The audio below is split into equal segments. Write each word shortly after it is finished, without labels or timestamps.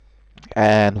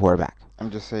And we're back. I'm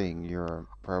just saying, you're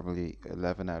probably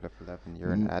 11 out of 11.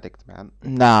 You're an N- addict, man.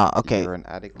 Nah, okay, You're an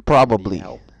addict. You need probably.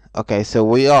 help. Okay, so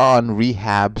we are on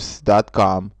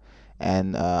rehabs.com,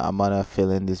 and I'm gonna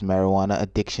fill in this marijuana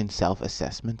addiction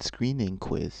self-assessment screening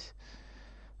quiz.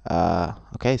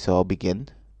 Okay, so I'll begin.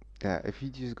 Yeah, if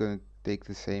you're just gonna take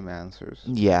the same answers,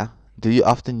 Yeah. Do you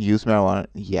often use marijuana?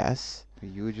 Yes.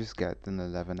 you would just get an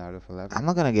 11 out of I'm 11.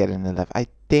 not gonna get an 11. I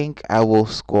think I will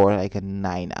score like a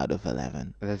 9 out of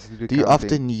 11. Let's do the Do you counting.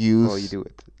 often Well, you use do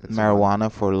it. That's a 1.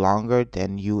 marijuana for longer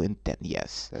than you intend?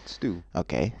 Yes. That's 2.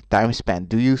 Okay. Time spent.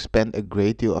 Do you spend a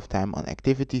great deal of time on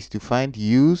activities to find,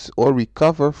 use, or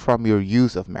recover from your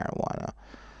use of marijuana?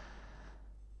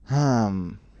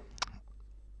 Hmm.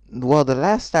 Well, the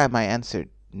last time I answered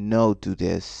no to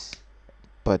this,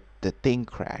 but the thing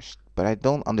crashed. But I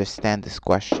don't understand this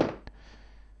question.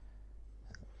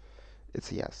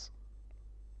 It's a yes.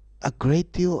 A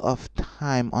great deal of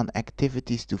time on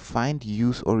activities to find,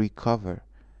 use, or recover.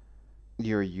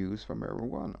 Your use for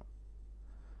marijuana.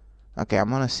 Okay, I'm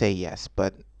gonna say yes,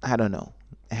 but I don't know.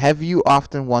 Have you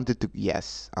often wanted to?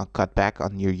 Yes, I'll cut back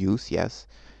on your use. Yes.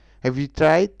 Have you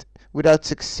tried without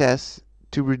success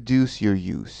to reduce your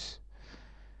use?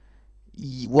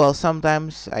 Well,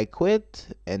 sometimes I quit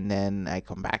and then I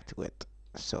come back to it.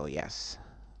 So yes.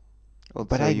 Well,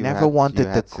 But so I you never had wanted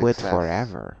to quit success.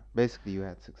 forever. Basically, you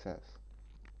had success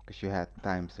because you had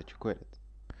times that you quit it.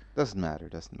 Doesn't matter.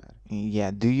 Doesn't matter.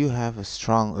 Yeah, do you have a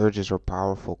strong urges or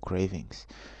powerful cravings?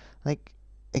 Like,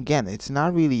 again, it's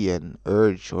not really an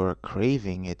urge or a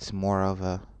craving, it's more of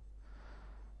a.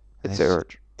 It's a That's,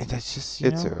 urge. that's just,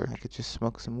 It's a I urge. could just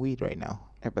smoke some weed right now.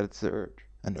 Yeah, but it's the urge.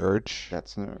 An urge?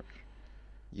 That's an urge.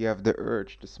 You have the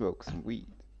urge to smoke some weed.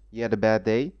 You had a bad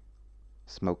day?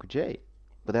 Smoke a J.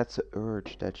 But that's the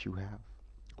urge that you have.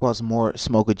 Was more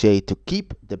smoke a J to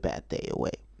keep the bad day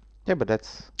away. Yeah, but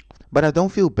that's. But I don't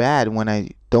feel bad when I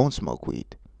don't smoke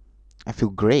weed. I feel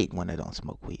great when I don't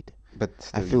smoke weed. But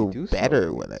I still, you feel do smoke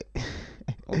better weed. when I.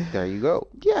 Well, there you go.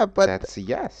 Yeah, but That's a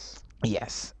yes.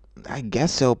 yes, I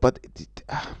guess so. But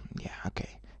yeah,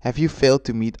 okay. Have you failed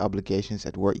to meet obligations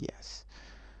at work? Yes.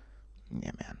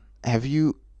 Yeah, man. Have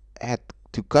you had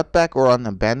to cut back or on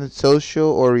abandoned social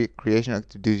or recreational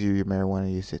activities due to your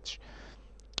marijuana usage?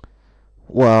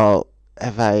 Well,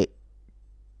 have I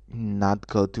not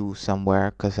go to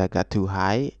somewhere because I got too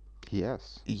high?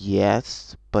 Yes.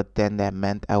 Yes, but then that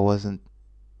meant I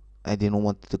didn't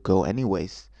want to go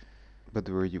anyways. But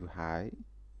were you high?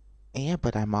 Yeah,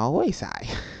 but I'm always high.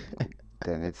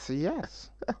 Then it's a yes.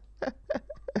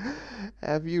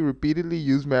 Have you repeatedly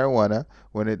used marijuana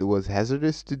when it was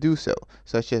hazardous to do so,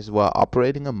 such as while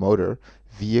operating a motor,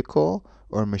 vehicle,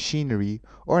 or machinery,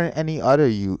 or in any other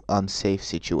unsafe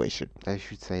situation? I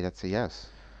should say that's a yes.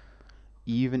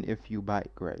 Even if you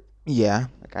bike, right? Yeah,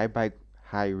 Like I bike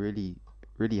high, really,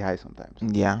 really high sometimes.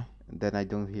 yeah. And then I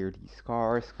don't hear these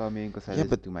cars coming because I Yeah, listen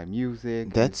but to my music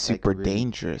and that's it's like a super really,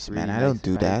 dangerous, man. really I don't nice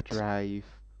do bike that. drive.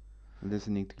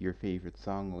 Listening to your favorite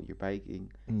song while you're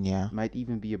biking. Yeah. Might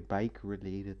even be a bike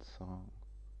related song.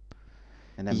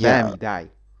 And then bam, Yeah, you die.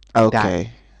 You die.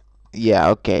 okay. Yeah,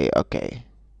 okay, okay.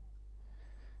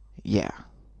 Yeah,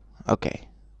 okay.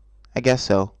 I guess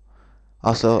so.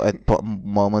 Also, at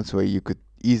moments where you could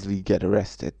easily get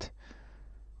arrested.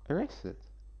 Arrested.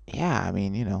 Yeah, I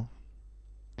mean,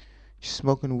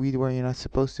 smoking weed where you're not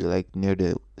supposed to, like near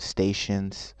the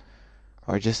stations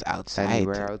or just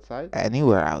Anywhere outside, outside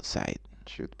anywhere outside.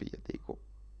 should be illegal.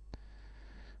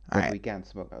 All But right. we can't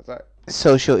smoke outside.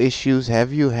 Social issues.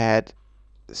 Have you had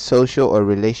social or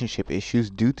relationship issues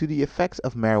due to the effects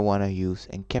of marijuana use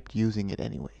and kept using it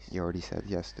anyways? You already said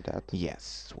yes to that.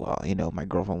 Yes. Well, my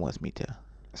girlfriend wants me to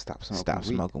Stop smoking stop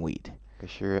weed. smoking weed.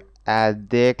 Because you're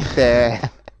addicted.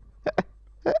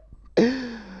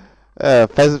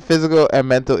 Physical and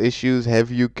mental issues.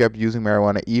 Have you kept using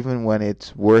marijuana even when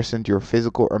it's worsened your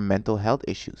physical or mental health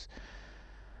issues?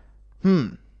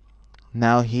 Hmm.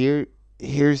 Now here's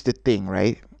the thing,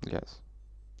 right? Yes.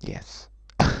 Yes.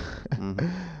 Hmm.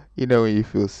 You know when you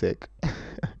feel sick.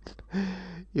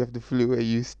 You have the flu and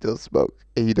you still smoke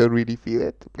and you don't really feel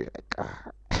it. But you're like,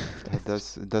 It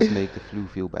does make the flu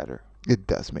feel better. It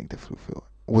does make the flu feel.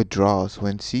 Withdrawals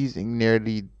when ceasing near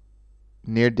daily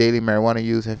marijuana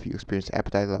use. Have you experienced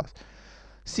appetite loss?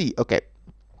 See, okay.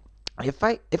 If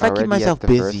I keep Already at myself the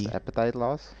first busy, appetite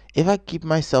loss? if I keep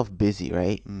myself busy,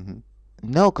 right? Hmm.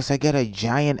 No, cause I get a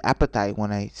giant appetite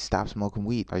when I stop smoking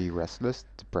weed. Are you restless,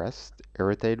 depressed,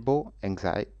 irritable,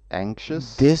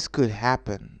 anxious, This could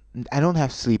happen. I don't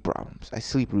have sleep problems. I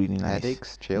sleep really nice.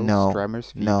 headaches, chills, No,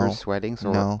 tremors, fevers, no, sweatings,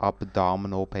 or no,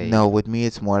 abdominal no. pain? With me,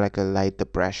 it's more like a light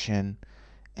depression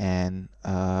and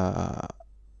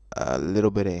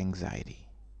little bit of anxiety.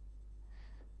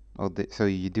 Oh, so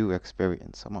you do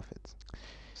experience some of it.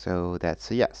 So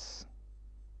that's a yes.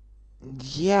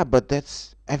 Yeah, but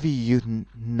that's have you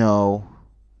no.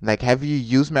 Like, have you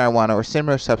used marijuana or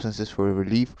similar substances for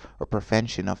relief or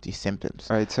prevention of these symptoms?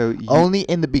 All right, Only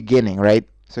in the beginning, right?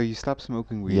 so you stop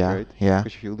smoking weed, Yeah, right? yeah,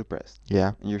 Because you feel depressed.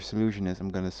 yeah. And your solution is I'm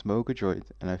gonna smoke a joint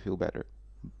and I feel better.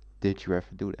 Did you ever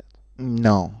do that?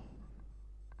 No.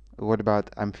 What about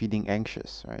I'm feeling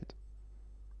anxious, right?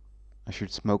 I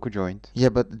should smoke a joint, Yeah,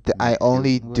 but I make the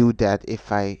only feeling do away. that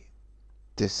if I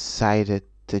decided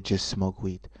to just smoke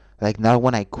weed. Like, not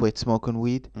when I quit smoking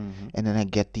weed Mm-hmm. and then I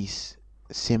get these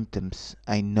symptoms.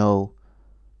 I know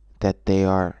that they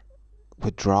are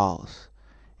withdrawals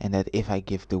and that if I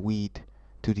give the weed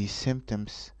to these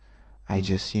symptoms, I Mm.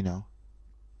 just,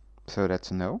 So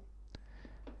that's a no?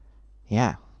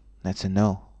 yeah, that's a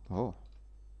no. Oh.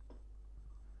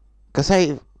 Because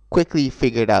I quickly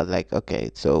figured out, like,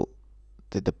 okay, so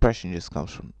the depression just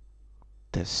comes from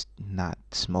this not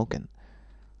smoking.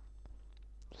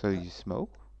 So you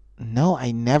smoke? No,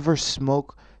 I never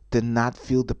smoke to not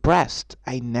feel depressed.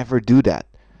 I never do that.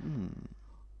 Hmm.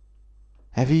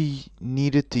 Have you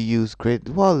needed to use grit?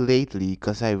 Well, lately,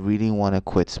 because I really want to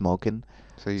quit smoking.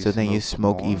 So you So then you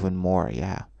smoke smoke more? even more,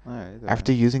 yeah. Alright,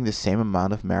 After alright. using the same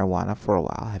amount of marijuana for a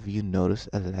while, have you noticed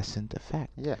a lessened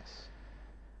effect? Yes.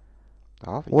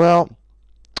 Well, Obviously.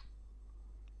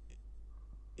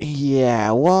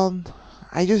 yeah, well,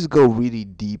 I just go really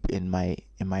deep in my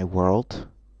world.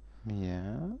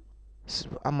 Yeah.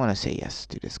 I'm gonna say yes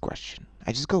to this question.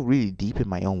 I just go really deep in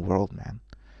my own world, man,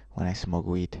 when I smoke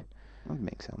weed. That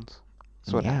makes sense.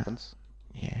 So what Yeah, happens?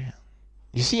 yeah.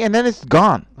 You see, and then it's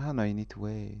gone. Ah, no, you need to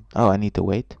wait. Oh, I need to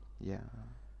wait. Yeah.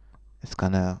 It's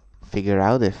gonna figure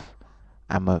out if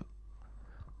I'm a.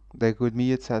 Like with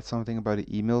me, it said something about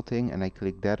the email thing, and I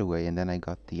clicked that away, and then I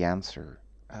got the answer.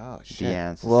 Oh The shit.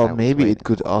 answers Well, I was maybe it waiting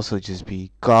could for. also just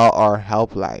be call our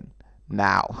helpline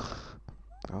now.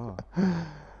 Oh.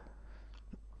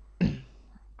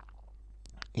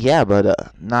 Yeah, but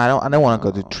no, I don't want to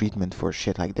go to No. treatment for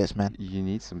shit like this, man. You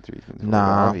need some treatment for it, No,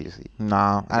 obviously.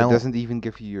 no, I It don't. doesn't even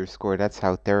give you your score. That's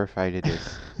how terrified it is.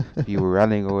 Of you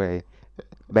running away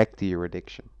back to your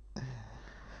addiction.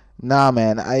 Nah,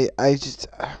 man. I just.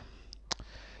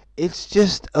 It's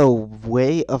just a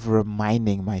way of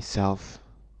reminding myself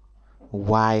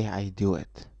why I do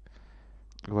it.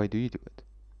 Why do you do it?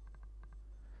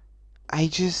 I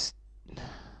just.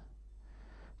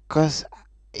 Cause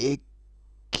it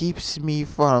keeps me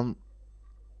from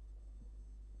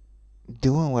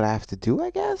doing what I have to do, I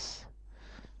guess.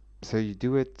 So you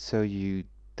do it so you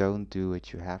don't do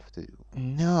what you have to do.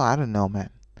 No, I don't know, man.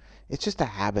 It's just a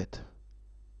habit.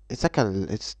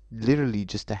 It's literally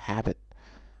just a habit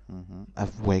Mm-hmm.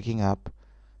 of waking up,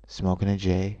 smoking a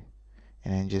J,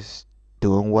 and then just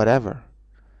doing whatever,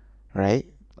 right?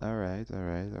 Alright,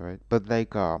 alright, alright. But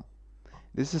like,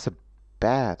 this is a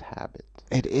bad habit.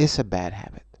 It is a bad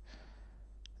habit,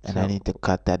 and I So, need to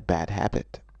cut that bad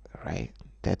habit, right?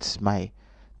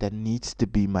 That needs to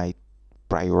be my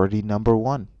priority number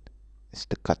one, is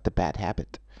to cut the bad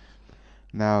habit.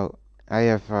 now I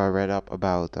have read up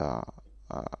about uh,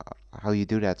 how you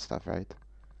do that stuff, right?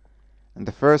 And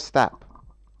the first step,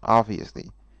 obviously,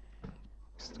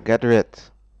 is to get rid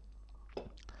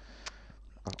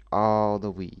of all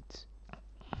the weeds.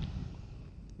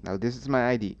 Now this is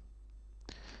my ID.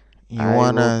 You I will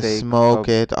wanna take a smoke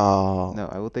it all? no,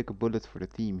 I will take a bullet for the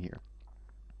theme here.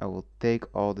 I will take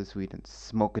all this weed and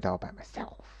smoke it all by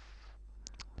myself.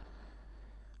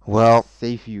 Well,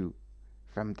 Save you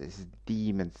from this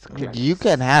demon's you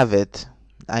can have clutches. it.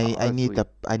 I Oh, I that's need the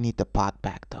sweet. I need the pot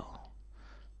back though,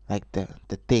 like the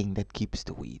thing that keeps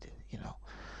the weed.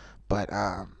 But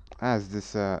Has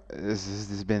this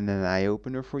been an eye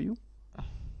opener for you?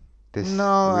 This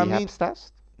no, I rehab mean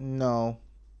test? no,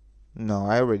 no,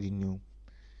 I already knew,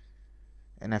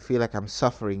 and I feel like I'm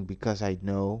suffering because I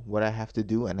know what I have to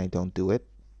do and I don't do it.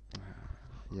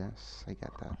 Yes, I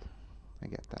get that. I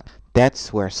get that.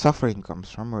 That's where suffering comes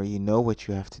from, where you know what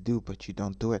you have to do but you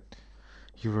don't do it.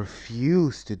 You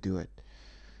refuse to do it.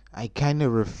 I kind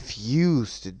of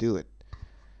refuse to do it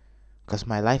because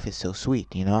my life is so sweet.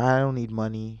 I don't need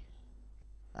money.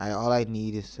 All I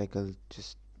need is like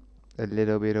just A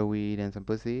little bit of weed and some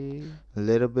pussy. a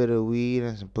little bit of weed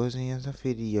and some pussy and some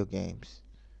video games.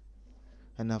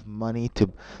 Enough money to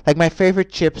like my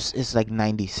favorite chips is like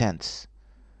 90 cents.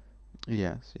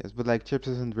 Yes, yes, but like chips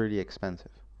isn't really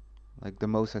expensive. Like the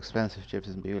most expensive chips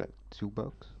is maybe like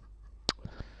 $2.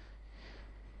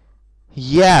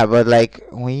 Yeah, but like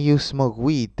when you smoke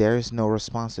weed, there's no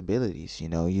responsibilities.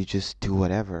 You just do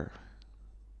whatever.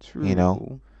 You know.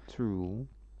 True, True.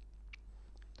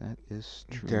 That is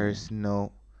true. There's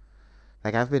no,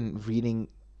 like, I've been reading,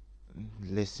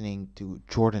 listening to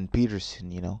Jordan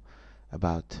Peterson,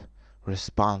 about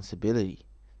responsibility,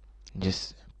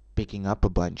 just picking up a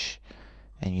bunch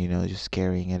and just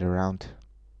carrying it around.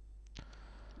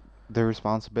 The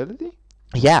responsibility?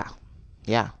 Yeah,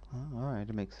 yeah. Oh, all right,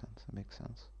 it makes sense. It makes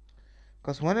sense.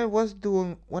 Cause when I was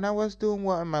doing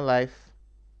well in my life,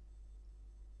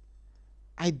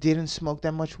 I didn't smoke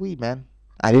that much weed, man.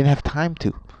 I didn't have time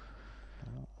to,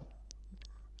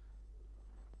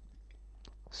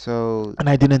 So, and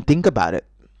I didn't think about it.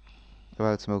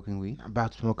 about smoking weed?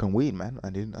 About smoking weed, man. I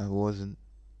didn't. I wasn't.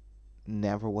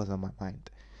 Never was on my mind.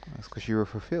 That's because you were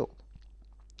fulfilled.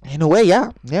 In a way,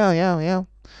 yeah, yeah, yeah, yeah.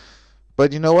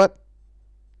 But you know what?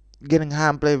 Getting high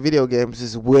and playing video games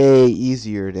is way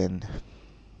easier than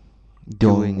doing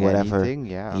Doing whatever. anything?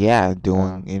 Yeah. Yeah,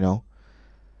 Yeah.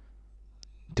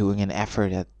 doing an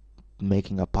effort at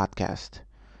making a podcast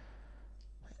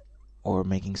or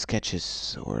making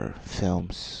sketches or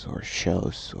films or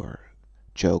shows or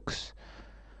jokes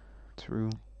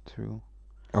True. True.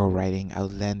 or writing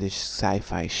outlandish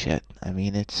sci-fi shit. I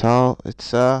mean, that's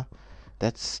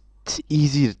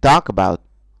easy to talk about.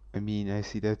 I mean, I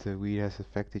see that the weed has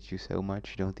affected you so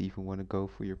much you don't even want to go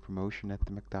for your promotion at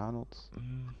the McDonald's.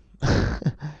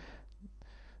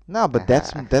 No, but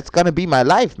that's Haha. that's gonna be my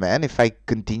life, man. If I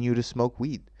continue to smoke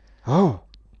weed, Oh.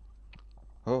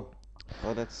 Oh.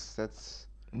 Well, that's the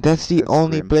that's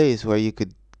only grim. place where you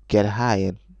could get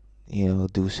high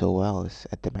and do so well is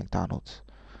at the McDonald's.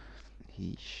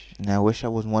 Heesh. And I wish I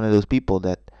was one of those people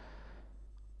that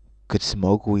could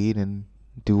smoke weed and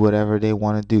do whatever they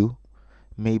want to do.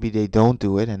 Maybe they don't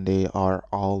do it and they are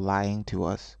all lying to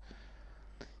us.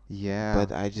 Yeah.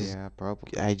 But I just Yeah,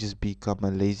 probably. I just become a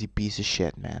lazy piece of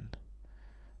shit, man.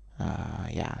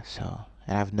 Yeah. So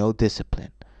I have no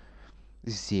discipline,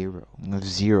 Zero.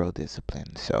 zero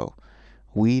discipline. So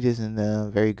weed isn't a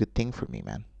very good thing for me,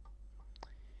 man.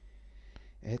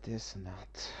 It is not.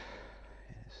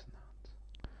 It is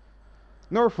not.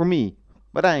 Nor for me.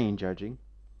 But I ain't judging.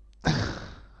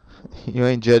 You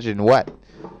ain't judging what?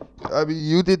 I mean,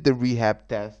 you did the rehab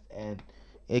test and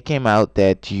it came out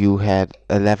that you had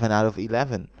 11 out of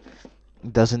 11.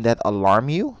 Doesn't that alarm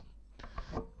you?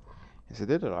 Yes, it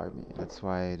did alarm me. That's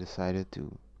why I decided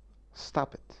to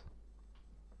stop it.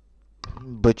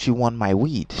 But you want my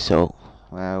weed, so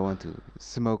Well, I want to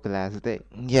smoke the last day.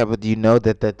 yeah, but you know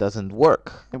that that doesn't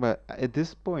work. Yeah, but at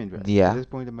this point, right? At Yeah, this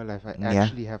point in my life, I yeah,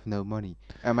 actually have no money.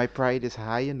 And my pride is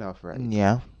high enough, right?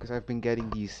 yeah, Because I've been getting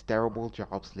these terrible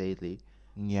jobs lately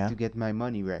yeah, to get my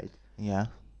money right. yeah.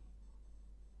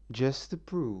 Just to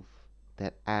prove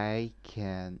that I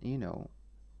can,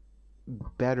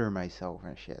 better myself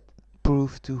and shit.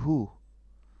 Proof to who?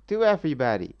 To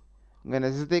everybody. I'm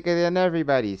gonna stick it in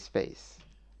everybody's face.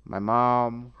 My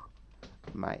mom,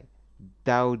 my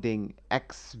doubting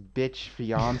ex bitch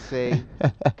fiance.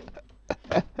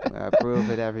 Prove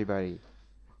it, everybody.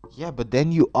 Yeah, but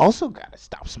then you also gotta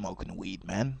stop smoking weed,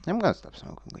 man. I'm gonna stop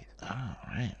smoking weed. All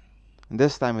right. And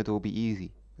this time it will be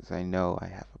easy, because I know I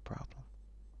have a problem.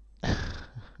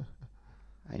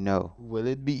 I know. Will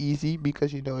it be easy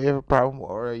because you know you have a problem,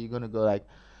 or are you gonna go like,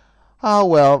 oh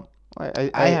well, I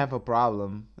I have a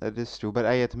problem? that is true, but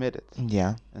I admit it.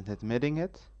 Yeah, And admitting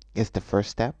it, it's the first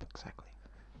step. exactly.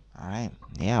 All right.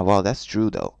 Yeah, well, that's true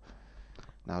though.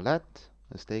 Now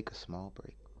let's take a small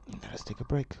break. Let's take a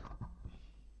break.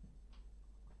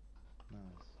 Nice.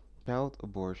 Child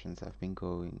abortions have been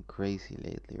going crazy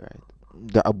lately, right?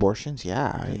 The abortions,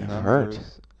 yeah, The I've heard.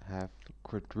 numbers have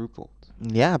quadrupled.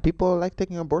 Yeah, people like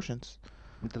taking abortions.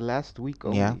 In the last week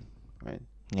Yeah, only, right?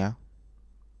 yeah.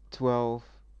 12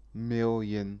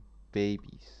 million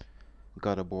babies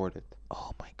got aborted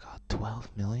Oh my God, 12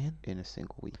 million in a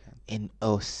single weekend. in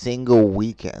a single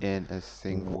weekend. In a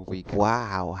single weekend.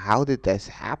 Wow, how did this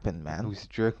happen, man? Who's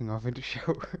jerking off in the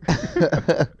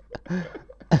shower?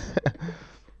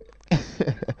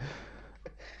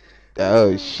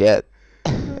 Oh shit.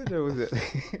 That was it.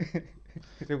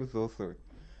 That was all story.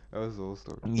 That was all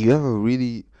story. You have a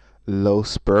really low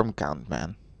sperm count,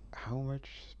 man. How much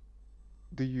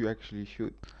do you actually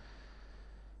shoot?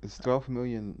 Is 12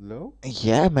 million low?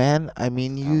 Yeah, man. I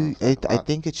mean, Sounds like a I lot.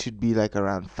 think it should be like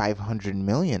around 500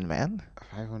 million, man.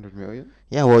 500 million?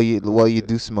 Yeah, well, you Shit.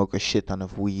 do smoke a shit ton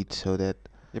of weed, so that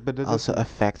Yeah, but that also doesn't.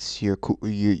 affects your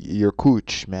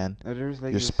cooch, man. There's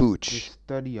like Your this spooch.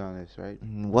 study on this, right?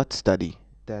 What study?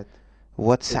 That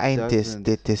What it scientist doesn't.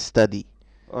 did this study?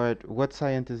 Alright, what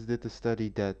scientist did the study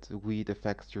that weed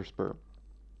affects your sperm?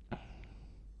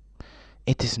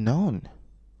 It is known.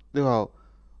 Well,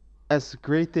 as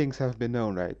great things have been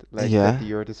known, right? Like that Yeah.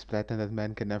 the earth is flat and that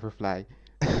man can never fly.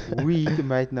 Weed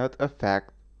might not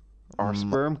affect our M-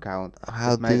 sperm count.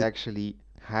 how It might do? actually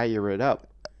higher it up.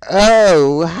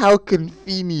 Oh, how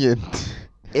convenient.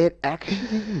 It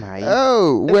actually might.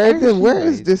 Oh, It actually where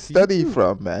is might this be study true.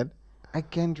 from, man? I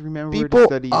can't remember where the People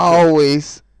study is from.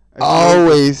 always, I smoked a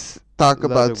always talk lot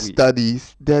about of weed.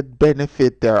 studies that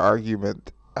benefit their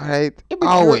argument. Alright? Yeah, but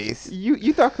Always.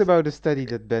 you talked about a study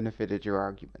that benefited your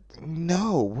argument.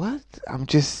 No, what? I'm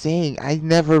just saying, I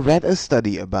never read a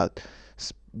study about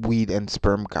weed and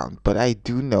sperm count, but I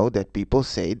do know that people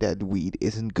say that weed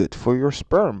isn't good for your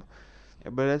sperm. Yeah,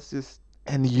 but that's just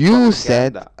And you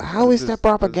said, propaganda. how is that That's just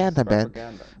propaganda, man?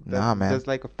 propaganda. Nah, man. That's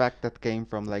like a fact that came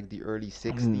from like the early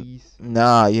Mm, 60s.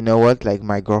 Nah, you know what? Like,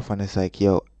 my girlfriend is like,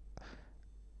 yo,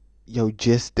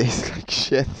 just tastes like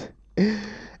shit.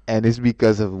 And it's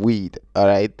because of weed,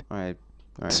 alright? All right,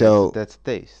 all right. So, That's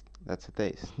taste. That's a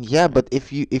taste. yeah, Right? but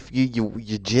if you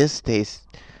just taste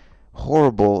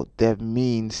horrible, that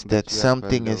means that That you have a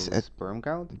something is low sperm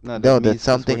count? No, that no, that means because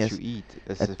something what you is eat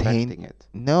is attained. affecting it.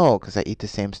 No, because I eat the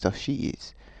same stuff she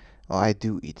eats. Well, I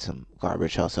do eat some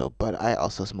garbage also, but I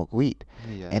also smoke weed,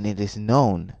 Yes. and it is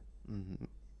known Hmm.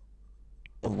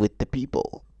 with the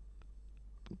people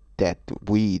that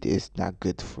weed is not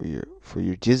good for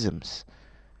your jisms.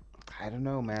 I don't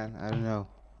know, man. I don't know.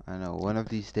 I know. One of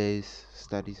these days,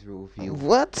 studies will reveal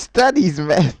What studies,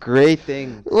 man? great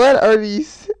things. What are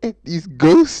these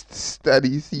ghost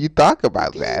studies you talk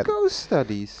about, These man? ghost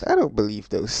studies. I don't believe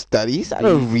those studies. I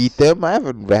don't read These. them. I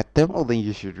haven't read them. Well, then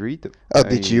you should read them. Oh,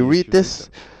 did you You read should read this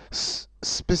them.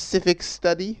 specific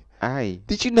study? Aye.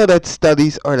 Did you know that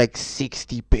studies are like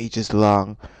 60 pages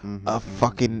long Mhm. of Mhm.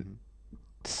 fucking Mhm.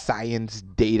 science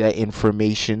data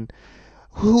information?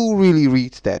 Who really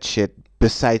reads that shit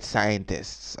besides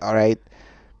scientists, alright?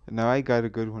 Now I got a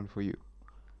good one for you.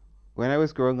 When I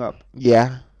was growing up,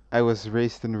 Yeah, I was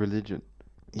raised in religion,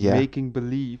 yeah, making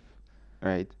believe,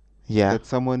 right, yeah, that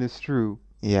someone is true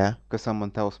yeah, because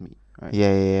someone tells me, right?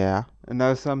 yeah, yeah, yeah. And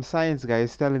now some science guy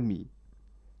is telling me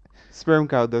sperm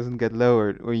count doesn't get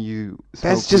lowered when you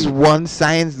That's smoke just weed. one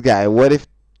science guy. What if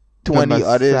The 20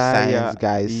 other science Messiah,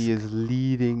 guys? he is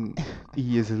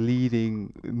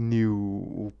leading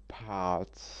new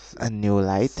paths, A new s-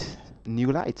 light?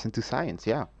 new lights into science.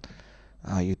 Yeah.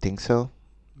 Oh, you think so?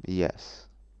 Yes,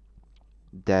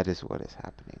 that is what is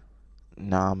happening.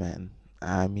 Nah, man.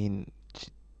 I mean,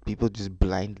 people just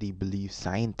blindly believe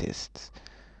scientists.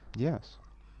 Yes.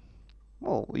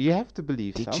 Well, you have to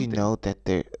believe Did you something. know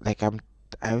that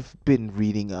I've been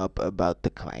reading up about the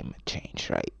climate change,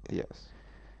 right? Yes.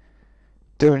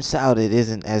 Turns out it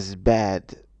isn't as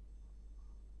bad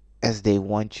as they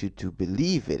want you to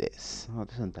believe it is. Oh,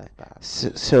 it isn't that bad.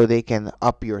 So they can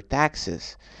up your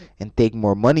taxes and take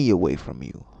more money away from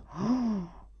you. Well,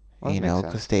 that You makes know,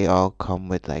 sense. 'cause they all come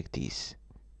with like these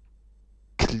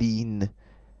clean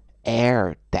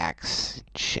air tax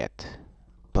shit.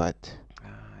 But Ah,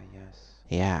 yes.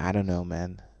 yeah, I don't know,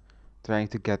 man. Trying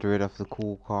to get rid of the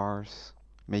cool cars,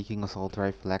 making us all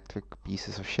drive electric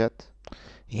pieces of shit.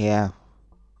 Yeah.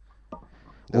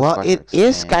 Those Well, cars are it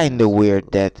is kind of expensive.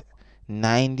 weird that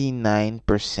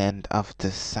 99% of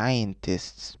the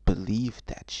scientists believe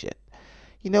that shit.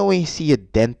 You know, when you see a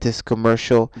dentist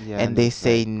commercial Yeah, and and they it's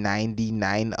say like,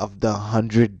 99 of the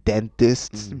 100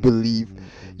 dentists mm-hmm, believe, mm-hmm,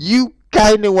 mm-hmm. you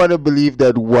kind of want to believe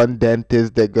that one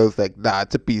dentist that goes like, nah,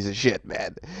 it's a piece of shit,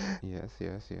 man. Yes,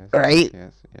 yes, yes, yes, Right?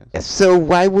 yes, yes. So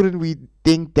why wouldn't we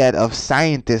think that of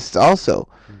scientists also?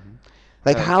 Mm-hmm.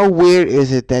 Like, Uh, how weird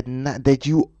is it that that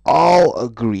you all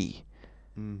agree?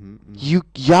 mm-hmm, mm-hmm.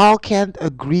 Y'all can't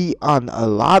agree on a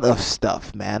lot of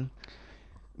stuff, man.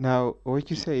 Now, what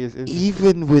you E- say is interesting.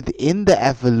 Even within the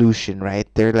evolution, right?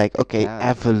 They're like, okay, Yes.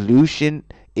 evolution,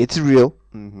 it's real,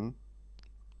 Mm-hmm.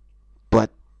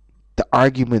 but the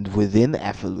argument within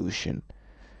evolution,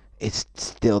 it's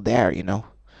still there, you know?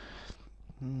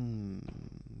 Hmm.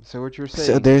 So what you're So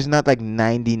saying, there's not like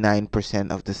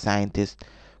 99% of the scientists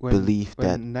when believe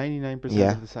that, 99%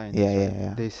 yeah, of the yeah, scientists, yeah, right,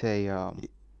 yeah, they say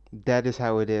that is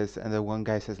how it is, and the one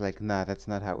guy says like, nah, that's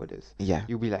not how it is. yeah,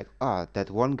 You'll be like, ah, that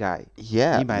one guy,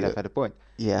 yeah, he might yeah, have had a point.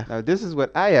 yeah. Now this is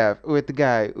what I have with the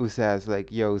guy who says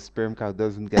like, yo, sperm count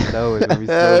doesn't get lowered when we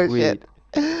smoke Oh shit.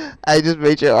 weed. I just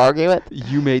made your argument.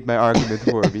 You made my argument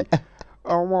for me.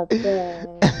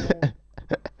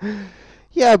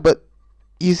 Yeah, but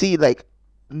you see, like,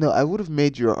 no, I would have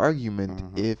made your argument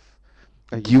Mm-hmm. if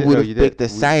Oh, you you did. would No, you have did. picked a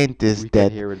scientist We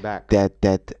can hear it back.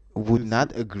 that would This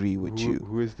not agree with you.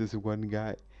 who is this one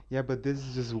guy? Yeah, but this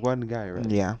is just one guy, right?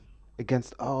 Yeah,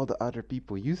 Against all the other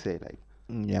people, you say like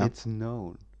yeah. it's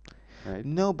known. right?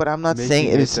 No, but I'm not saying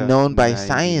Making it it is a known by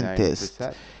scientists.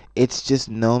 99%. It's just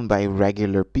known by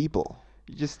regular people.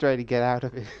 You just try to get out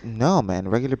of it. No, man,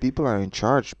 regular people are in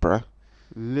charge, bruh.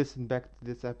 Listen back to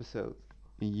this episode.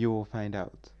 You will find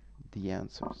out the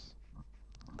answers.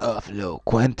 Of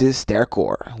Loquentes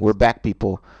Stercore. We're back,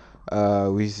 people.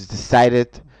 We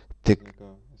decided to.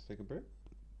 Let's take a break.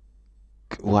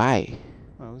 Why?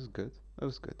 Oh, that was good. That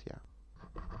was good, yeah.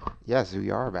 Yes, we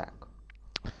are back.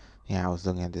 Yeah, I was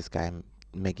looking at this guy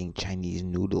making Chinese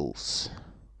noodles.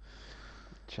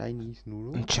 Chinese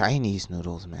noodles? Chinese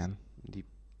noodles, man. They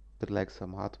put like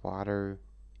some hot water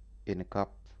in a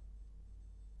cup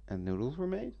and noodles were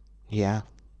made? Yeah,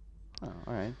 Oh,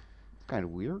 alright. It's kind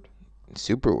of weird.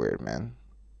 super weird, man.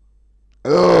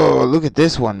 Oh, look at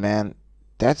this one, man.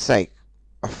 That's like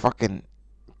a fucking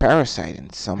parasite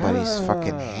in somebody's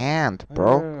fucking Ah, hand,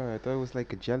 bro. I thought it was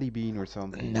like a jelly bean or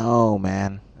something. No,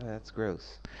 man. That's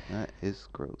gross. That is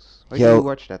gross. Why do you Yo,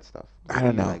 watch that stuff? Why I do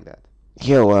don't you know. like that?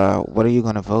 Yo, what are you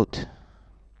gonna vote?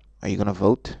 Are you gonna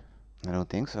vote? I don't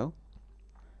think so.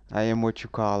 I am what you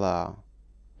call a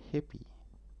hippie.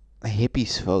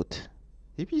 Hippies vote.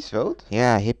 Hippies vote?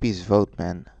 Yeah, hippies vote,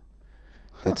 man.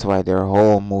 Huh. That's why their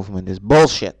whole movement is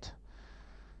bullshit.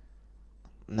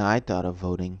 No, I thought of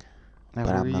voting, Now,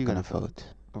 but who are I'm not you gonna gonna vote?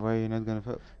 vote. Why are you not gonna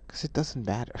vote? Because it doesn't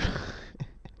matter.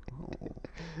 Oh,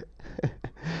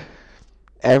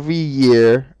 Every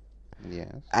year,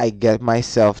 yes. I get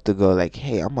myself to go like,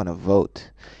 hey, I'm gonna vote.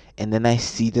 And then I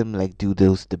see them like do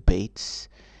those debates.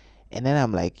 And then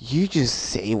I'm like, you just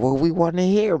say what we want to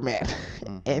hear, man.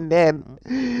 Mm-hmm, And then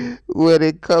mm-hmm. when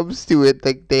it comes to it,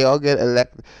 like they all get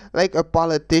elected. Like a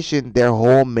politician, their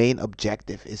whole main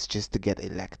objective is just to get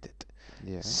elected.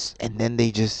 Yes. And then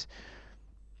they just,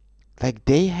 like,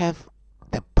 they have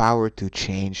the power to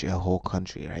change a whole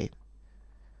country, right?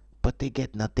 But they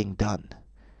get nothing done.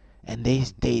 And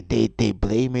they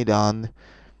blame it on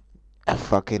a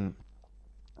fucking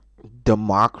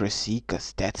democracy,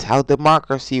 because that's how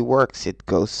democracy works. It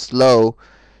goes slow,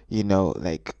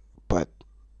 like, but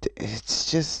it's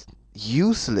just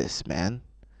useless, man.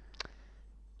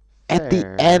 At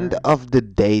the end Fair. of the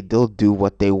day, they'll do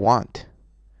what they want.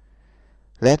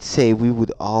 Let's say we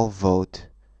would all vote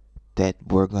that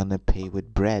we're gonna pay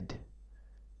with bread,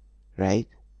 right?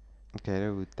 Okay,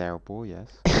 that would be terrible,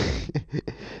 yes.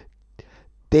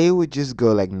 They would just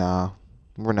go like, nah,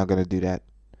 we're not gonna do that.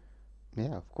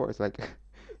 Yeah, of course. Like,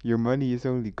 your money is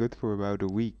only good for about a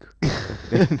week.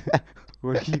 Then,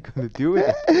 what are you gonna do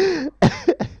with it?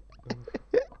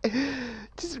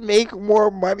 Just make more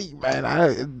money, man.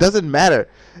 It doesn't matter.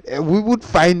 We would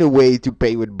find a way to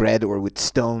pay with bread or with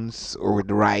stones or with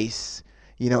rice.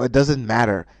 It doesn't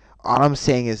matter. All I'm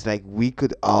saying is like we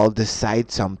could all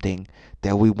decide something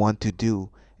that we want to do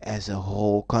as a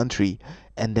whole country,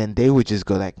 and then they would just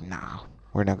go like, nah,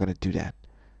 we're not gonna do that.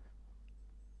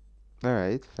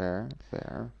 Alright, fair,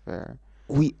 fair, fair.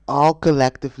 We all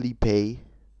collectively pay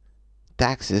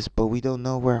taxes, but we don't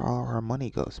know where all our money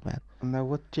goes, man. Now,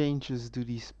 what changes do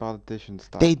these politicians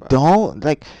They talk about? don't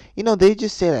like, they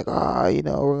just say like, oh,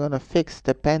 we're gonna fix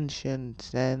the pensions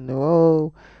and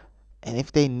oh, and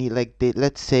if they need like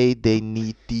let's say they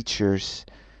need teachers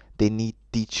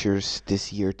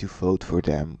this year to vote for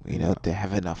them, Yeah, to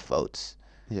have enough votes,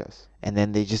 yes. and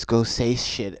then they just go say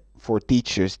shit for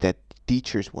teachers that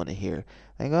teachers want to hear,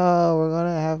 like, oh, we're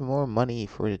gonna have more money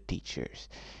for the teachers,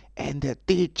 and the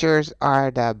teachers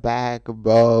are the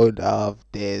backbone of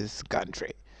this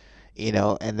country,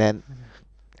 and then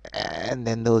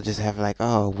they'll just have like,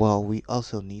 oh well, we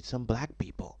also need some black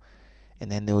people,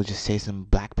 and then they'll just say some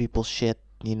black people shit.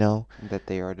 That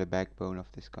they are the backbone of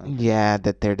this country. Yeah,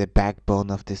 that they're the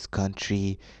backbone of this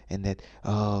country, and that,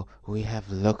 oh, we have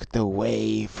looked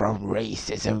away from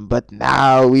racism, but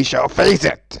now we shall face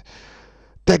it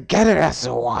together as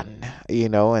one.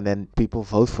 And then people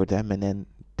vote for them, and then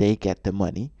they get the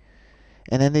money,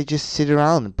 and then they just sit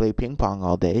around and play ping pong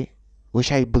all day,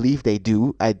 which I believe they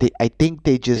do. I think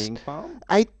they just Ping pong?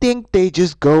 I think they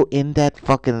just go in that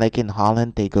fucking, like in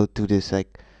Holland, they go to this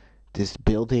like this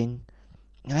building,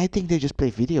 and I think they just play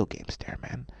video games there,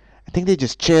 man. I think they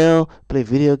just chill, play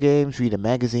video games, read a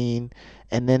magazine,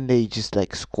 and then they just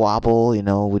like squabble,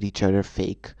 with each other,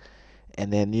 fake,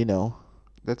 and then.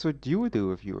 That's what you would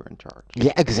do if you were in charge.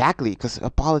 Yeah, exactly. Cause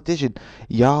a politician,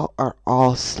 y'all are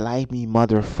all slimy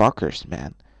motherfuckers,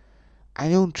 man. I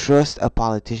don't trust a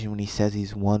politician when he says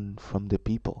he's one from the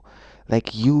people.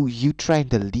 Like you trying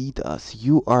to lead us.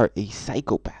 You are a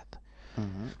psychopath.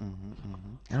 Mm-hmm, mm-hmm,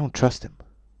 mm-hmm. I don't trust him.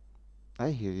 I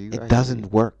hear you, It I hear you.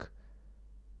 doesn't work.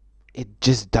 It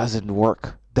just doesn't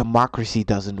work. Democracy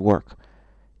doesn't work.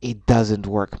 It doesn't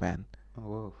work, man. Oh,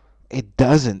 whoa. It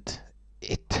doesn't.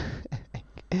 It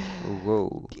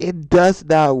Whoa. it does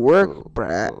not work, Whoa.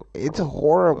 bruh. Whoa. It's Whoa. Whoa.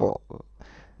 horrible. Whoa.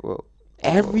 Whoa.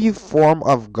 Every Whoa. form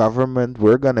of government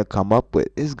we're gonna come up with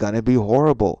is gonna be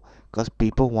horrible because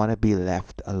people want to be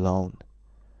left alone.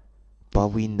 But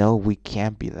we Ye- know we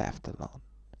can't be left alone,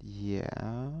 Yeah.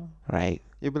 right?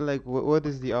 Yeah, but like, what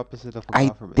is the opposite of a I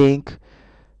government? think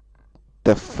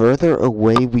the further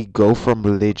away we go from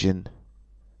religion,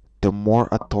 the more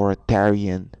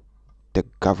authoritarian the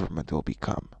government will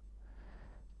become.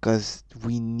 Because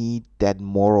we need that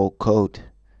moral code.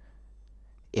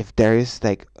 If there is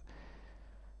like,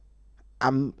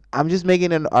 I'm just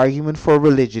making an argument for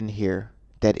religion here.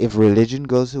 That if religion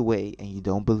goes away and you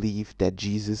don't believe that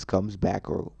Jesus comes back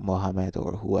or Muhammad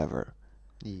or whoever,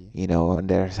 Yeah. and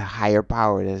there's a higher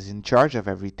power that is in charge of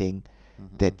everything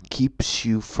that Mm-hmm. keeps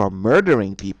you from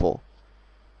murdering people,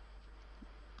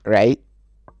 right?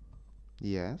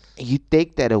 Yes. You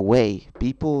take that away,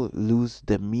 people lose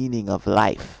the meaning of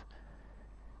life,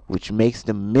 which makes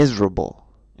them miserable.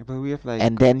 Yeah, but we have like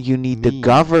And then you need the memes.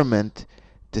 government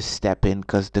to step in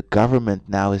because the government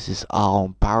now is this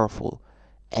all powerful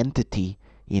entity,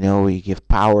 where you give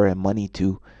power and money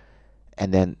to,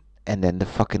 and then the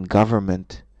fucking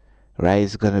government, right,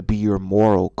 is gonna be your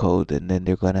moral code, and then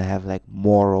they're gonna have like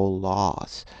moral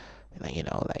laws,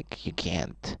 like you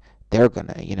can't. They're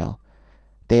gonna,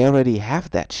 they already have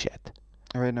that shit.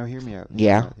 Alright, now hear me out, hear me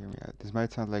Yeah, out, hear me out. This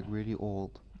might sound like really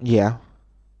old, yeah.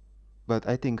 but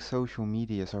I think social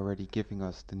media is already giving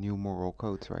us the new moral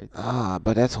codes, right?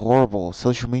 But that's horrible.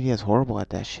 Social media is horrible at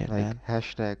that shit, Like man.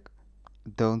 hashtag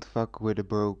don't fuck with a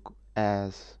broke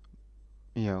ass,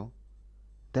 you know,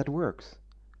 that works.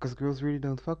 Because girls really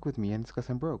don't fuck with me and it's because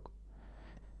I'm broke.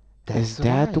 Is That's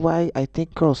that why. why I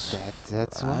think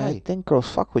That's I why. think girls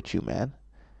fuck with you, man?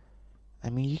 I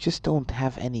mean, you just don't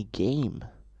have any game.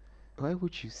 Why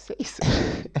would you say such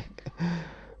a thing?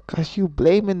 Cause you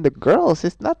blaming the girls.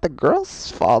 It's not the girls'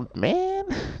 fault, man.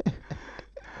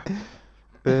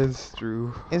 That's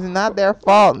true. It's not their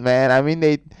fault, man. I mean,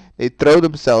 they throw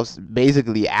themselves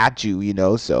basically at you,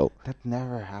 So That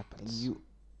never happens. you,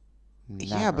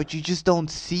 yeah, Never. but you just don't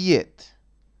see it.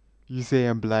 You say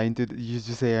I'm blind to you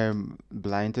just say I'm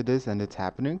blind to this and it's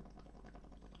happening?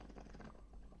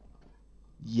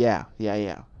 Yeah, yeah,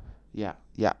 yeah, yeah,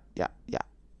 yeah, yeah, yeah.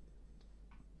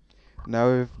 Now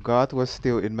if God was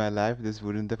still in my life, this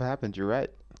wouldn't have happened. You're right.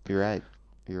 You're right.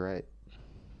 You're right.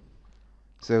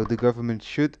 So the government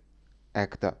should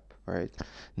act up, right?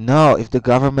 No, if the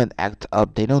government act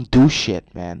up, they don't do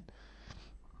shit, man.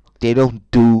 They don't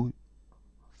do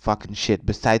fucking shit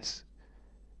besides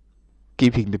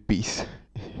keeping the peace.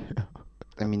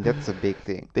 I mean, that's a big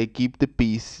thing. They keep the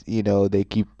peace, they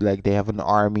keep like they have an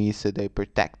army so they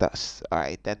protect us. All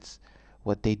right, that's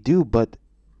what they do, but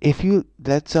if you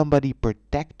let somebody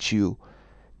protect you,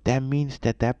 that means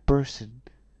that that person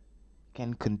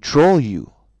can control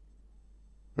you,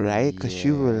 right? Cuz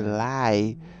you Yeah.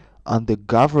 rely on the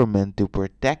government to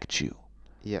protect you.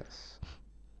 Yes.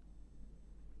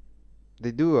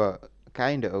 They do a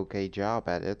kind of okay job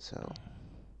at it, so.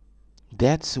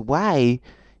 That's why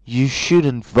you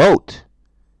shouldn't vote,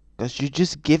 cuz you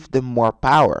just give them more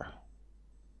power.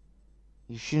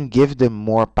 You shouldn't give them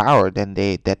more power than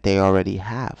they already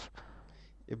have.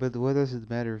 Yeah, but what does it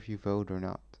matter if you vote or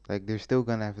not? Like, they're still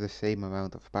gonna have the same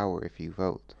amount of power if you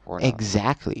vote or not.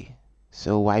 Exactly.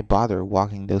 So why bother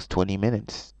walking those 20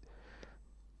 minutes?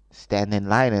 Stand in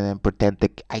line and then pretend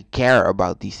that I care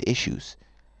about these issues.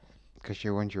 Because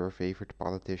you want your favorite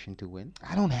politician to win?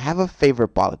 I don't have a favorite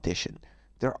politician.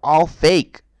 They're all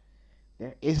fake.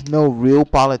 There is no real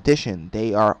politician.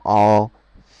 They are all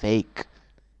fake.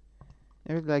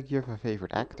 It's like you have a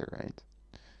favorite actor, right?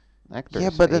 Actor Yeah,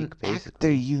 is but an fake, actor,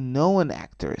 basically. an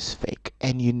actor is fake.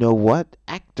 And you know what?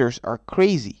 Actors are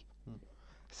crazy.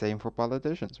 Same for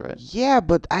politicians, right? Yeah,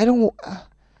 but I don't.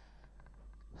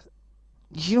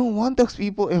 You don't want those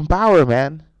people in power,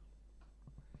 man.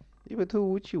 Yeah, but who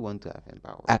would you want to have in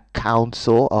power? A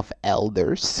council of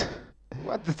elders.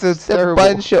 What? That sounds Just a terrible.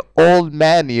 bunch of old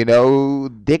men, who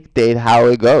dictate how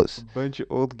it A goes. bunch of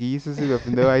old geezers who have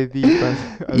no idea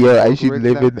how the Yo, I world should works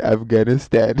live now. in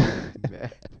Afghanistan.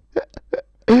 Man,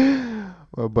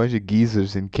 A bunch of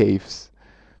geezers in caves,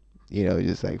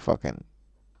 just like fucking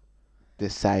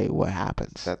decide what is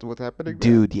happens. that what's happening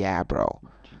there? Dude, yeah, bro.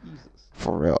 Jesus.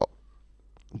 For real.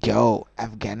 Yo,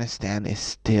 Afghanistan is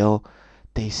still,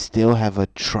 they still have a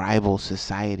tribal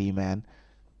society, man.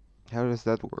 How does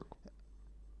that work?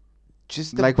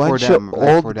 Just a Like for bunch of them, like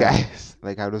for old them. guys.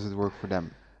 Like how does it work for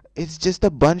them? It's just a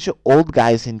bunch of old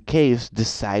guys in caves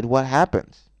decide what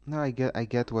happens. No, I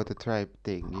get what the tribe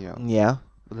thing, Yeah.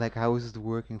 Like, how is it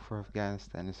working for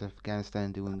Afghanistan? Is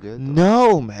Afghanistan doing good or?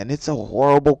 No, man, it's a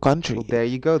horrible Well, country. there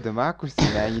you go, democracy,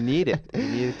 man. You need it. You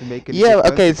need it to make it a Yeah, good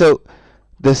okay, country. so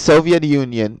the Soviet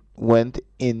Union went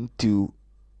into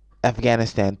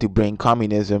Afghanistan to bring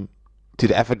communism to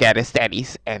the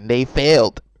Afghanistanis, and they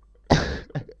failed.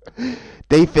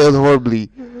 They failed horribly.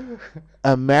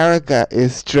 America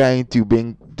is trying to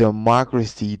bring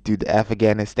democracy to the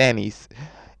Afghanistanis,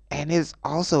 and is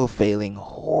also failing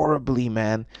horribly,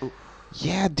 man. Oof.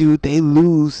 Yeah, dude, they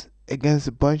lose against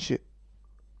a bunch of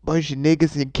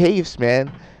niggas in caves,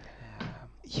 man. Yeah.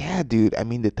 Yeah, dude. I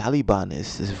mean, the Taliban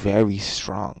is very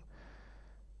strong,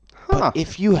 but Huh.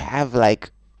 if you have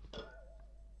like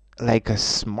a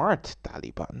smart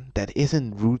Taliban that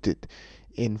isn't rooted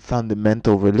in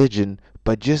fundamental religion,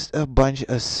 but just a bunch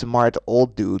of smart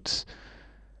old dudes,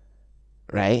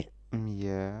 right?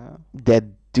 Yeah. That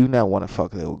do not want to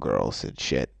fuck little girls and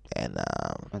shit. And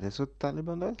Oh, that's what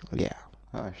Taliban does? yeah,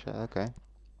 Oh, shit, okay.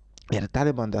 yeah, the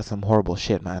Taliban does some horrible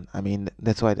shit, man. I mean,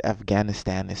 that's why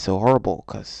Afghanistan is so horrible,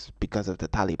 because of the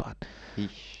Taliban. Yeesh.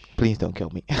 Please don't kill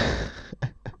me.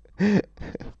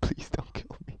 Please don't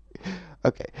kill me.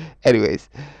 Okay. Anyways,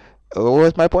 what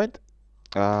was my point?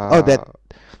 Oh, Uh, that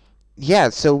yeah.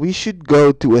 So we should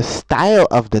go to a style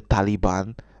of the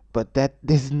Taliban, but that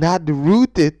is not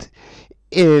rooted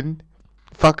in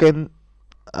fucking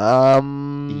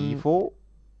evil?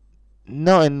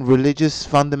 no, in religious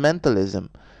fundamentalism.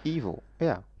 Evil.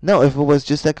 Yeah. No, if it was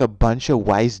just like a bunch of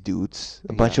wise dudes,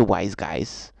 a bunch Yeah. of wise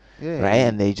guys, Yeah, right? yeah.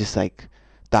 And they just like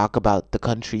talk about the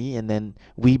country, and then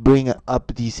we bring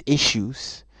up these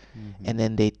issues, Mm-hmm. and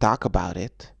then they talk about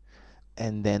it,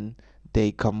 and then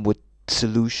they come with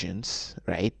solutions,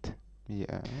 right?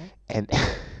 Yeah. And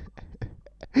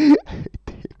I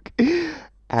think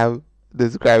I'm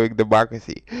describing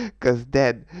democracy, because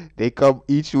then they come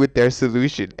each with their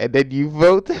solution, and then you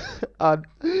vote on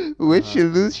which Uh,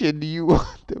 solution you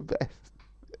want the best.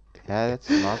 yeah, that's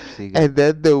democracy again. And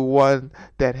then the one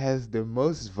that has the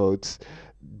most votes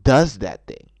does that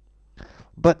thing.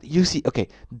 But you see, okay,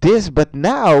 but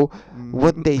now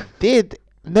what Mm, they did,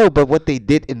 no, but what they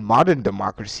did in modern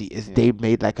democracy is yeah. they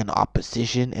made like an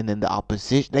opposition, and then the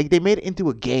opposition, like they made it into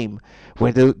a game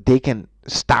where they can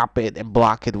stop it and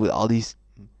block it with all these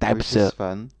Which types is of.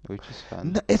 fun. Which is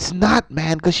fun. No, it's not,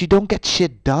 man, because you don't get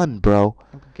shit done, bro.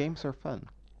 Games are fun.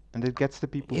 And it gets the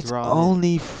people It's drawn in.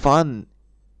 only fun,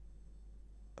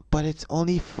 but it's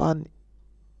only fun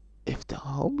if the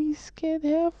homies can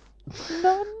have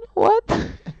none. What?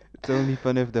 It's only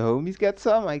fun if the homies get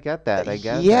some. I get that. I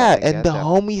get that. Yeah, I and get the that.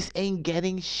 homies ain't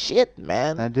getting shit,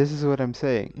 man. And this is what I'm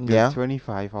saying. You're Yeah,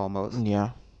 25 almost.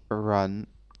 yeah. Run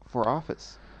for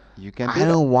office. You can I do that.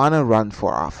 don't want to run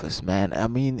for office, man. I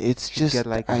mean, it's Should get just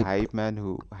like a I. hype man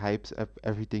who hypes up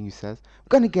everything he says. I'm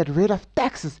gonna get rid of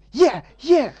taxes. Yeah,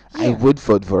 yeah, I yeah. would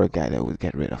vote for a guy that would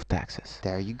get rid of taxes.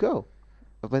 There you go.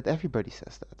 But everybody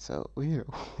says that, so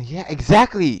Yeah,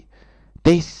 exactly.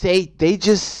 They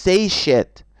just say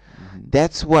shit. Mhm.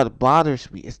 That's what bothers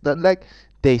me. It's not like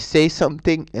they say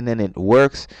something and then it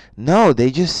works. No, they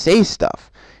just say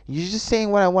stuff. You're just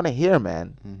saying what I want to hear,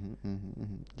 man.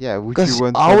 Yeah, would you Cause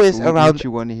want always around. would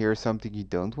you want to hear something you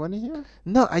don't want to hear?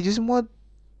 No, I just want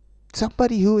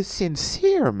somebody who is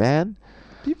sincere, man.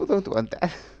 People don't want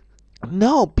that.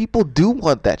 No, people do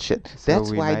want that shit. So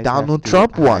That's we why might have Donald to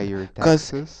Trump won. higher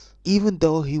Cause taxes. even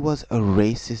though he was a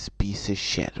racist piece of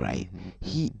shit, right?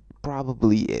 He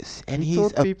probably is, and He he's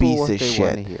told a people piece what of they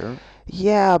want to shit. hear.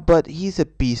 Yeah, but he's a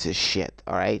piece of shit,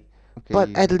 all right? Okay, But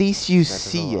at you least you said it a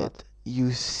see lot. it.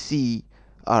 You see,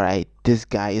 all right, this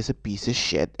guy is a piece of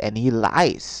shit and he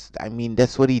lies. I mean,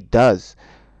 that's what he does,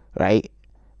 right?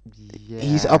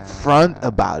 He's upfront Yeah.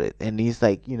 about it, and he's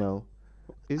like,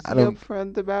 Is I he don't.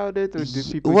 upfront about it, or do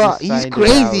people Well, just he's find it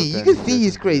crazy. out You can and he see he's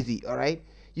doesn't care? crazy, all right?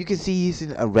 You can see he's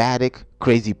an erratic,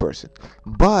 crazy person.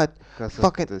 But Because of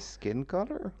fucking the skin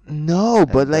color no,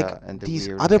 but like and the these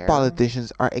weird other hair?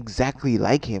 politicians are exactly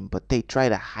like him, but they try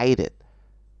to hide it.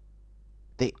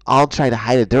 They all try to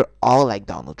hide it. They're all like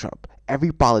Donald Trump.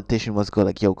 Every politician was go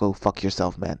like, "Yo, go fuck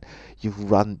yourself, man. You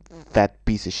run fat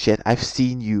piece of shit. I've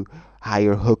seen you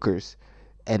hire hookers,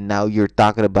 and now you're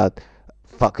talking about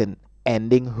fucking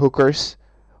ending hookers.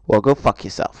 Well, go fuck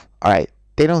yourself. All right."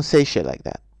 They don't say shit like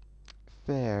that.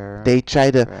 Fair, They try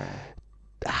to fair.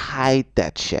 hide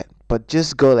that shit, but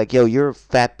just go like, "Yo, you're a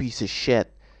fat piece of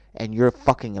shit, and you're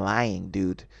fucking lying,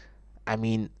 dude." I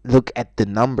mean, look at the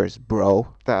numbers, bro.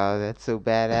 Oh, that's so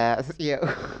badass. Yo.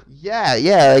 Yeah,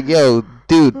 yeah, like, yo,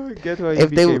 dude. I get why you If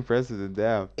they, became president.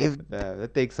 Damn. if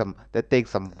That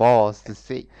takes some balls to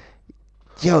see.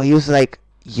 Yo, he was like,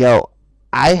 yo,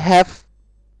 I have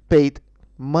paid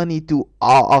money to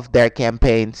all of their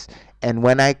campaigns, and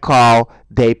when I call,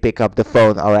 they pick up the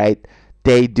phone. All right,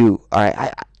 they do. All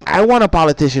right, I want a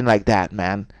politician like that,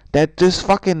 man. That just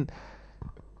fucking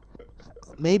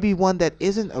maybe one that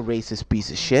isn't a racist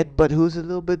piece of shit, but who's a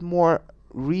little bit more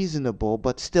reasonable,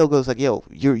 but still goes like, yo,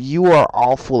 you are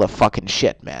all full of fucking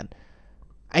shit, man.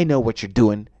 I know what you're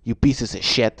doing, you pieces of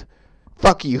shit.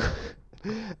 Fuck you.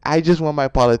 I just want my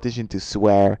politician to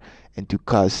swear and to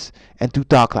cuss and to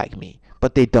talk like me,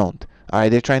 but they don't. All right,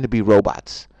 they're trying to be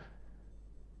robots.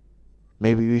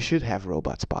 Maybe we should have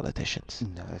robots politicians.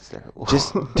 No, that's terrible.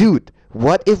 Just, dude,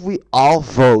 what if we all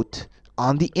vote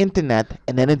on the internet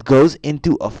and then it goes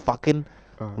into a fucking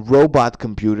robot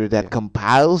computer that Yeah.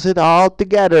 compiles it all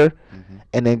together Mhm.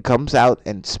 and then comes out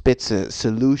and spits a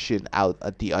solution out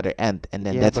at the other end, and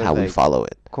then Yeah, that's but how we like follow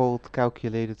it. cold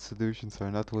calculated solutions are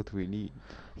not what we need.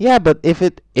 Yeah, but if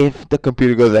the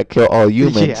computer goes like kill all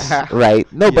humans, Yeah. right?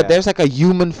 No, but Yeah. there's like a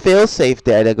human failsafe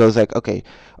there that goes like, okay,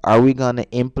 are we gonna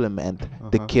implement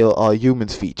the Uh-huh. kill all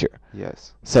humans feature?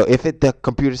 Yes. So if the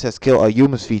computer says kill all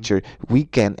humans feature, we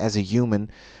can as a human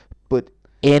put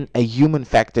in a human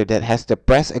factor that has to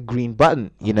press a green button,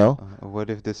 you know?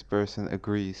 What if this person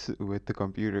agrees with the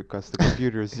computer because the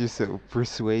computer is just so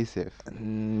persuasive? It is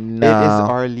No,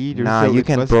 our leader, no, so you it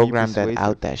can must be program that persuasive.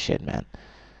 out, that shit, man.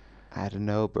 I don't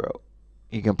know, bro.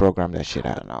 You can program that shit I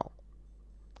out. don't know.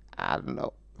 I don't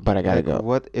know. But I gotta Like, go.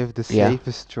 what if the Yeah.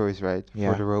 safest choice, right, for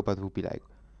Yeah. the robot would be like,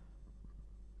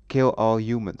 kill all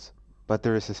humans, but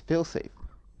there is a failsafe.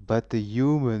 But the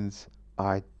humans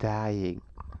are dying,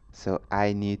 so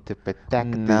I need to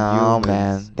protect the No, humans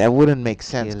man, that wouldn't by make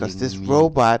sense because this killing me.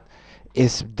 robot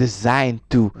is designed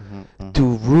to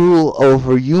Mhm. rule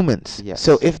over humans. So Yes.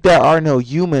 if there are no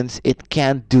humans, it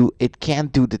can't do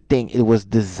the thing it was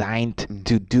designed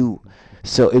to do. Mhm.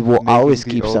 So it will Making always the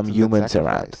keep some ultimate humans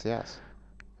around. sacrifice, yes.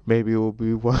 Maybe we'll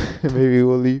be one. Maybe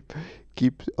we'll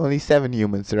keep only 7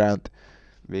 humans around.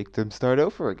 Make them start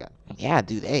over again. Yeah,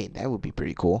 dude. Hey, that would be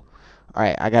pretty cool. All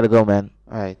right, I gotta go, man.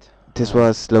 Alright. This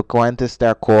was Loquentes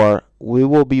Stercore. We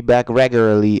will be back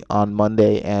regularly on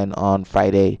Monday and on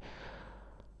Friday.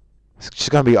 It's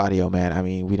just gonna be audio, man. I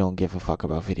mean, we don't give a fuck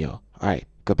about video. All right,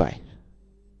 goodbye.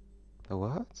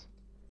 What?